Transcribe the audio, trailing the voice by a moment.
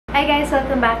Hi guys!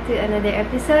 Welcome back to another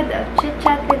episode of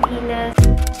Chitchat with Ina.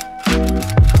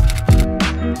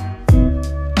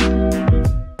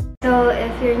 So,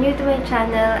 if you're new to my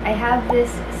channel, I have this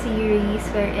series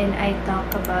wherein I talk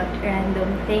about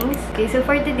random things. Okay, so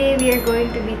for today, we are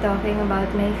going to be talking about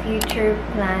my future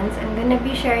plans. I'm gonna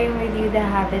be sharing with you the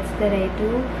habits that I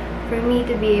do for me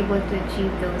to be able to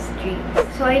achieve those dreams.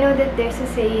 So, I know that there's a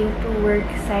saying to work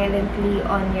silently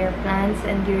on your plans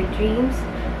and your dreams.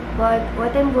 But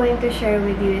what I'm going to share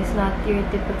with you is not your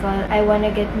typical, I want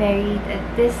to get married at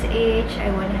this age,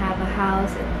 I want to have a house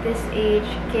at this age,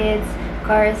 kids,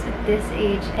 cars at this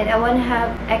age, and I want to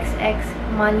have XX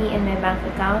money in my bank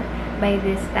account by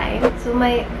this time. So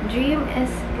my dream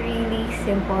is really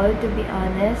simple, to be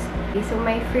honest. So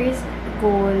my first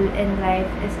goal in life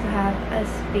is to have a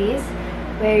space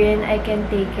wherein I can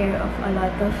take care of a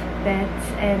lot of pets,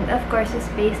 and of course a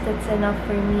space that's enough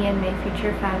for me and my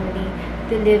future family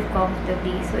to live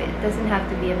comfortably. So it doesn't have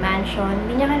to be a mansion.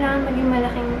 Hindi niya kailangan maging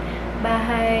malaking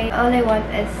bahay. All I want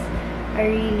is a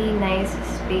really nice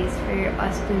space for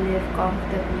us to live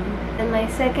comfortably. And my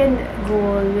second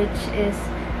goal, which is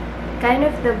kind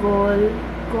of the goal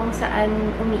kung saan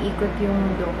umiikot yung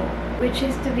mundo ko, which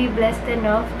is to be blessed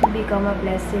enough to become a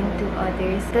blessing to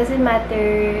others. Doesn't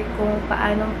matter kung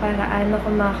paanong paraan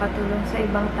ako makakatulong sa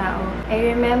ibang tao.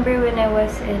 I remember when I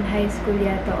was in high school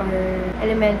yata or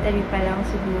elementary pa lang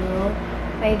siguro,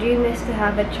 my dream is to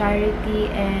have a charity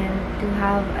and to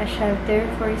have a shelter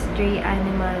for stray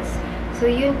animals. So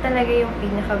yun talaga yung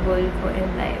pinaka-goal ko in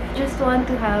life. Just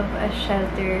want to have a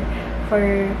shelter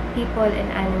for people and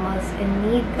animals in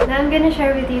need. Now I'm gonna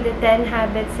share with you the 10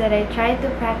 habits that I try to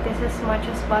practice as much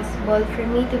as possible for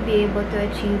me to be able to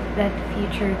achieve that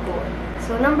future goal.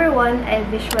 So number 1, I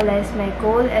visualize my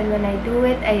goal, and when I do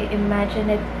it, I imagine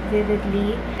it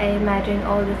vividly. I imagine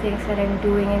all the things that I'm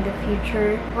doing in the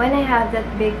future. When I have that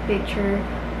big picture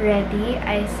ready,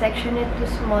 I section it to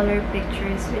smaller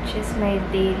pictures, which is my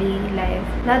daily life.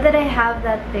 Now that I have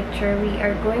that picture, we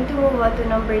are going to move on to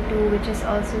number 2, which is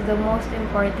also the most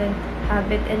important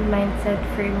habit and mindset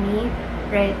for me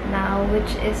right now,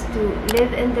 which is to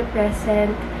live in the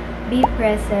present, be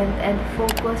present, and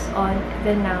focus on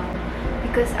the now.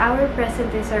 Because our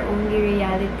present is our only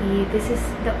reality. This is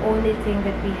the only thing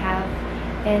that we have.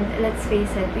 And let's face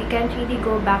it, we can't really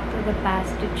go back to the past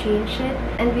to change it,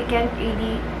 and we can't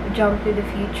really jump to the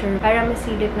future para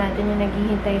masilip natin yung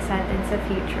naghihintay sa atin sa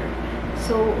future.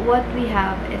 So what we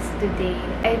have is today.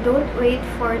 I don't wait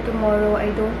for tomorrow,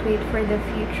 I don't wait for the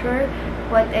future.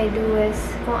 What I do is,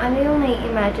 kung ano yung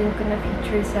nai-imagine ko na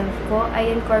future self ko,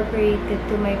 I incorporate it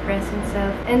to my present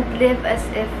self and live as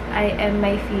if I am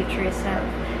my future self.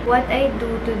 What I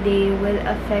do today will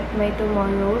affect my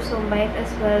tomorrow, so might as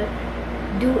well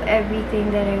do everything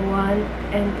that I want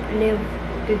and live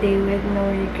today with no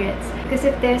regrets. Because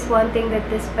if there's one thing that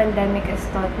this pandemic has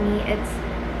taught me, it's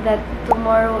that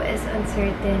tomorrow is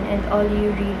uncertain and all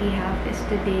you really have is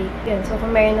today. Yan. So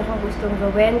kung meron akong gustong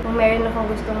gawin, kung meron akong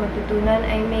gustong matutunan,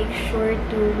 I make sure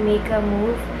to make a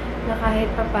move na kahit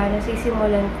papano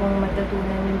sisimulan kong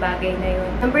matutunan yung bagay na yun.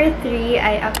 Number 3,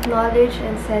 I acknowledge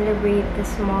and celebrate the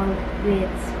small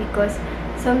wins, because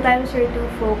sometimes we're too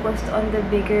focused on the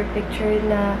bigger picture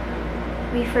na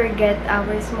we forget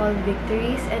our small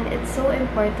victories, and it's so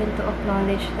important to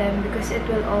acknowledge them because it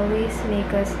will always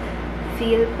make us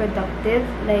feel productive,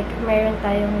 like meron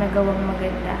tayong nagawang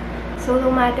maganda. So no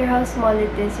matter how small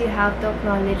it is, you have to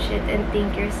acknowledge it and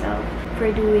thank yourself for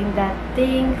doing that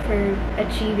thing, for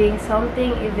achieving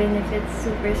something, even if it's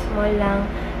super small lang.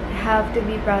 You have to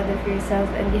be proud of yourself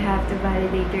and you have to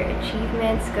validate your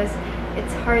achievements, because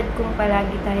it's hard kung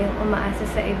palagi tayong umaasa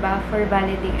sa iba for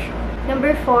validation.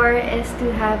 Number 4 is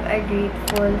to have a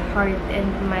grateful heart and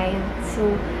mind. So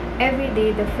every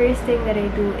day, the first thing that I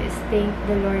do is thank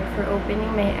the Lord for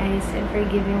opening my eyes and for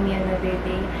giving me another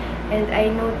day. And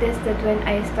I noticed that when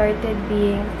I started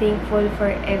being thankful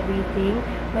for everything,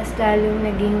 mas lalong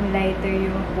naging lighter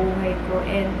yung buhay ko,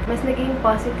 and mas naging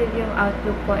positive yung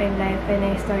outlook ko in life when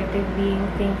I started being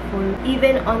thankful,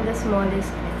 even on the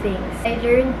smallest things. I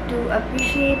learned to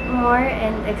appreciate more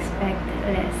and expect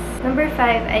less. Number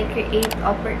 5, I create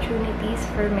opportunities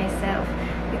for myself.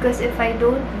 Because if I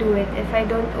don't do it, if I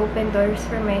don't open doors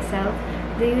for myself,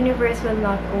 the universe will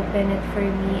not open it for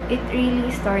me. It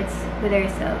really starts with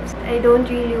ourselves. I don't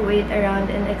really wait around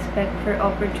and expect for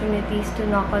opportunities to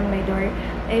knock on my door.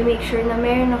 I make sure na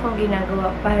meron akong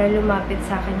ginagawa para lumapit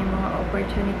sa akin yung mga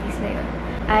opportunities na yun.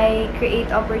 I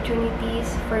create opportunities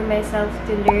for myself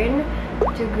to learn,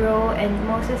 to grow, and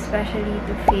most especially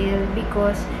to fail,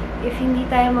 because if hindi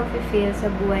tayo mag-fail sa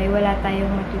buhay, wala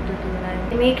tayong matututunan.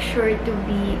 Make sure to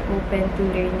be open to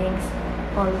learnings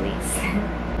always.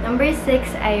 Number 6,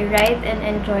 I ride and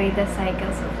enjoy the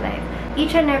cycles of life.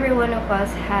 Each and every one of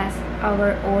us has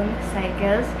our own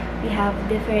cycles. We have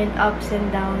different ups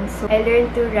and downs. So I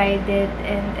learned to ride it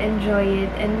and enjoy it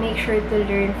and make sure to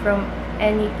learn from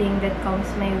anything that comes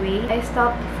my way. I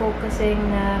stopped focusing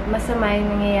na masama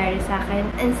yung nangyayari sa akin.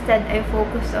 Instead, I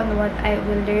focused on what I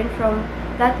will learn from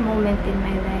that moment in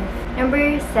my life.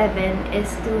 Number 7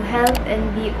 is to help and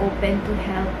be open to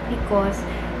help, because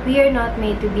we are not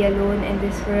made to be alone in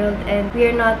this world, and we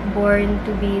are not born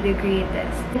to be the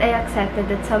greatest. And I accepted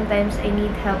that sometimes I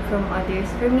need help from others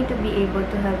for me to be able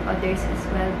to help others as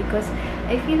well, because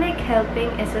I feel like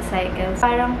helping is a cycle.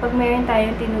 Parang pag mayroon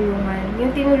tayong tinulungan,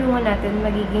 yung tinulungan natin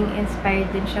magiging inspired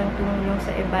din siyang tumulong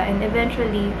sa iba, and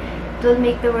eventually it will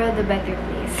make the world a better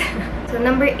place. So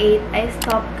number 8, I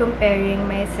stopped comparing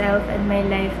myself and my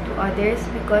life to others,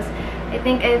 because I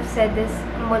think I've said this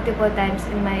multiple times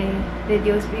in my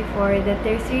videos before that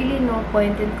there's really no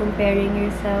point in comparing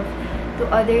yourself to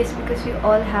others, because we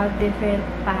all have different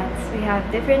paths. We have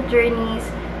different journeys.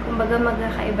 Kumbaga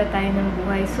magkakaiba tayo ng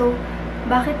buhay. So,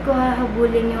 bakit ko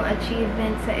hahabulin yung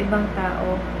achievements sa ibang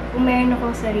tao kung meron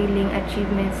akong sariling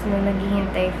achievements na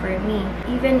naghihintay for me?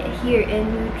 Even here in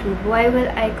YouTube, why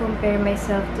will I compare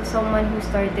myself to someone who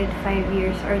started 5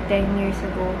 years or 10 years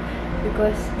ago?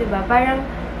 Because, diba, parang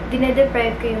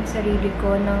dinedeprive ko yung sarili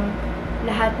ko ng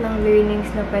lahat ng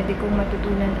learnings na pwede kong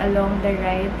matutunan along the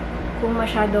ride kung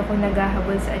masyado ako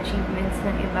naghahabol sa achievements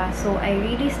ng iba. So, I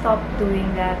really stopped doing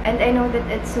that. And I know that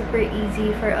it's super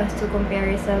easy for us to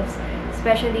compare ourselves,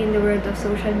 especially in the world of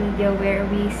social media, where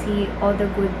we see all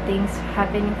the good things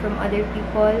happening from other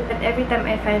people. But every time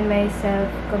I find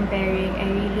myself comparing, I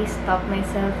really stop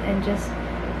myself and just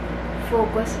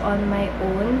focus on my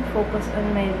own, focus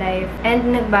on my life,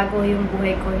 and nagbago yung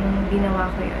buhay ko nung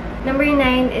ginawa ko yun. Number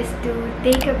 9 is to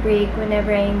take a break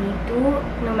whenever I need to,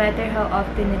 no matter how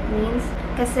often it means.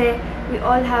 Kasi we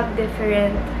all have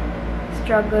different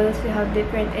struggles, we have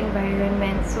different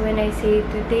environments. So when I say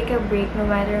to take a break no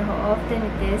matter how often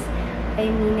it is, I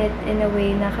mean it in a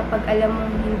way na kapag alam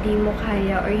mong hindi mo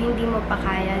kaya or hindi mo pa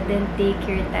kaya, then take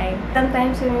your time.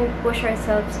 Sometimes when we push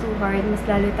ourselves too hard, mas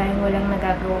lalo tayong walang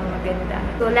nagagawang maganda.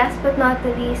 So last but not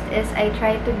the least is I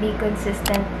try to be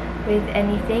consistent with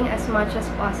anything as much as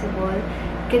possible.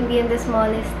 It can be in the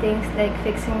smallest things like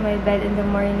fixing my bed in the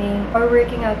morning or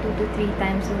working out 2 to 3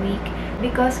 times a week.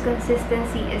 Because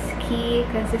consistency is key,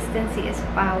 consistency is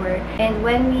power. And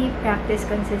when we practice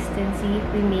consistency,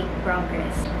 we make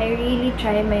progress. I really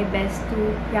try my best to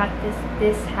practice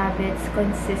these habits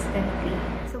consistently.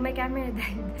 So my camera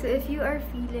died. So if you are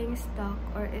feeling stuck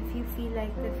or if you feel like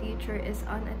the future is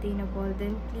unattainable,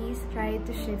 then please try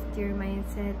to shift your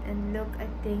mindset and look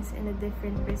at things in a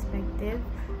different perspective.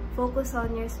 Focus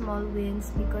on your small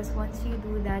wins, because once you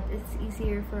do that, it's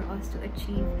easier for us to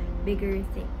achieve bigger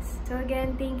things. So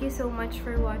again, thank you so much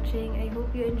for watching. I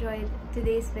hope you enjoyed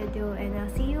today's video, and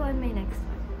I'll see you on my next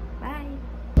one. Bye!